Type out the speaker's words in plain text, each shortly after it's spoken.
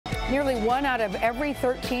Nearly 1 out of every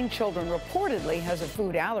 13 children reportedly has a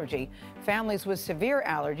food allergy. Families with severe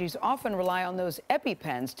allergies often rely on those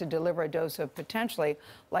EpiPens to deliver a dose of potentially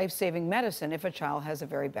life-saving medicine if a child has a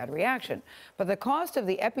very bad reaction. But the cost of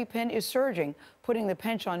the EpiPen is surging, putting the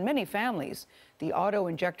pinch on many families. The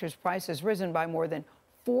auto-injector's price has risen by more than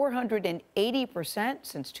 480%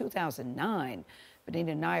 since 2009.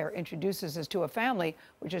 Vinita Nair introduces us to a family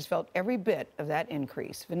which has felt every bit of that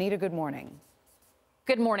increase. Vinita, good morning.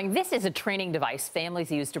 Good morning. This is a training device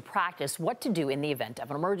families use to practice what to do in the event of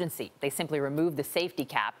an emergency. They simply remove the safety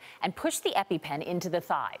cap and push the EpiPen into the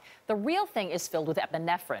thigh. The real thing is filled with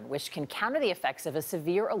epinephrine, which can counter the effects of a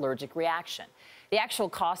severe allergic reaction. The actual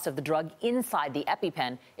cost of the drug inside the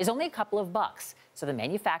EpiPen is only a couple of bucks, so the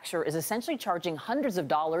manufacturer is essentially charging hundreds of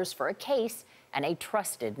dollars for a case and a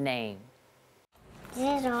trusted name.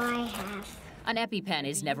 This is all I have. An EpiPen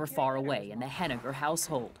is never far away in the Henniger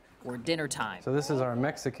household, where dinner time. So this is our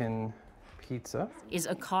Mexican pizza. Is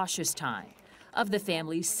a cautious time. Of the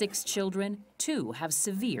family's 6 children, 2 have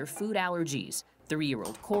severe food allergies,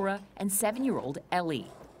 3-year-old Cora and 7-year-old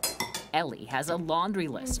Ellie. Ellie has a laundry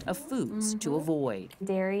list of foods to avoid.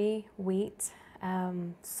 Dairy, wheat,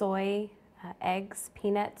 soy, eggs,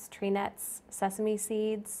 peanuts, tree nuts, sesame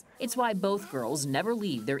seeds. It's why both girls never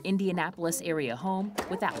leave their Indianapolis area home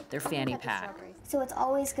without their fanny pack. So it's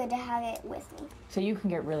always good to have it with me. So you can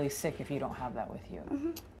get really sick if you don't have that with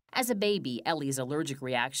you. As a baby, Ellie's allergic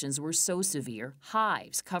reactions were so severe,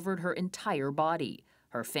 hives covered her entire body.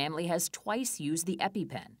 Her family has twice used the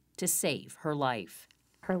EpiPen to save her life.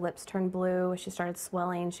 Her lips turned blue, she started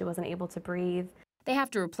swelling, she wasn't able to breathe. They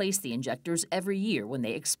have to replace the injectors every year when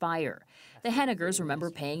they expire. The Hennigers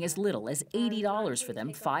remember paying as little as $80 for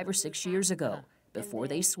them 5 or 6 years ago, before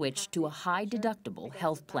they switched to a high-deductible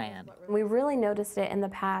health plan. We really noticed it in the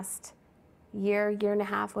past year and a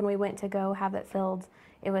half when we went to go have it filled.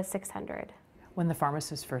 It was $600. When the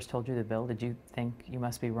pharmacist first told you the bill, did you think you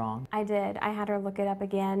must be wrong? I did. I had her look it up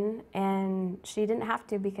again, and she didn't have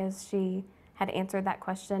to because she had answered that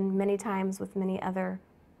question many times with many other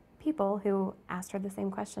people who asked her the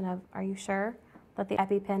same question of, are you sure that the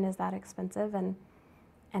EpiPen is that expensive? And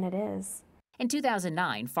it is. In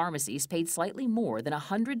 2009, pharmacies paid slightly more than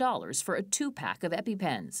 $100 for a 2-pack of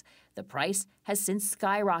EpiPens. The price has since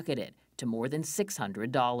skyrocketed to more than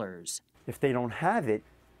 $600. If they don't have it,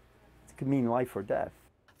 it could mean life or death.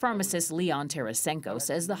 Pharmacist Leon Tarasenko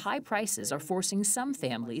says the high prices are forcing some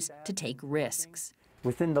families to take risks.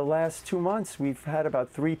 Within the last 2 months, we've had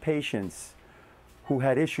about 3 patients who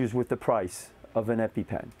had issues with the price of an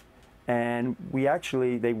EpiPen. And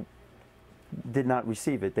they did not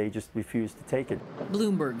receive it. They just refused to take it.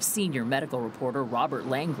 Bloomberg's senior medical reporter Robert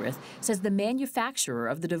Langrith says the manufacturer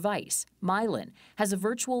of the device, Mylan, has a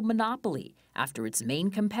virtual monopoly after its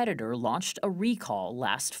main competitor launched a recall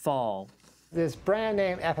last fall. This brand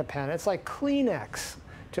name EpiPen, it's like Kleenex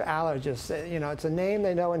to allergists. You know, it's a name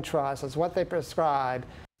they know and trust. It's what they prescribe.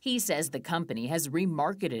 He says the company has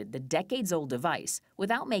remarketed the decades-old device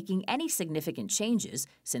without making any significant changes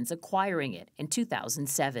since acquiring it in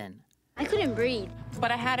 2007. I couldn't breathe.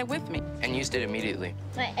 But I had it with me. And used it immediately.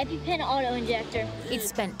 My EpiPen auto-injector. It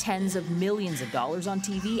spent tens of millions of dollars on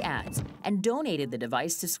TV ads and donated the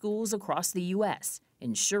device to schools across the U.S.,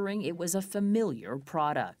 ensuring it was a familiar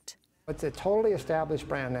product. It's a totally established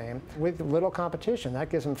brand name with little competition. That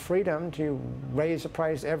gives them freedom to raise the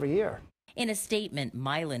price every year. In a statement,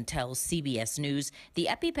 Mylan tells CBS News the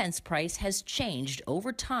EpiPen's price has changed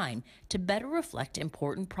over time to better reflect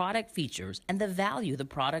important product features and the value the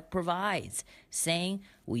product provides, saying,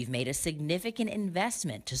 "We've made a significant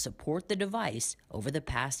investment to support the device over the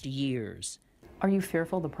past years." Are you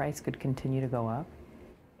fearful the price could continue to go up?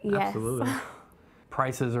 Yes. Absolutely.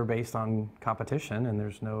 Prices are based on competition, and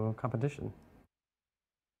there's no competition.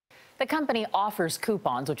 The company offers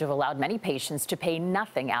coupons which have allowed many patients to pay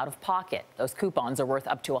nothing out of pocket. Those coupons are worth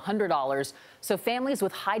up to $100, so families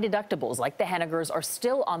with high deductibles like the Hennigers are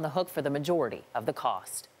still on the hook for the majority of the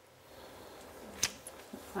cost.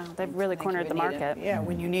 Wow, they've really cornered the market. Yeah,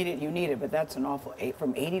 when you need it, but that's an awful,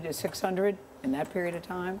 from 80 to 600 in that period of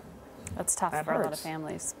time. That's tough for a lot of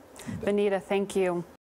families. Vinita, thank you.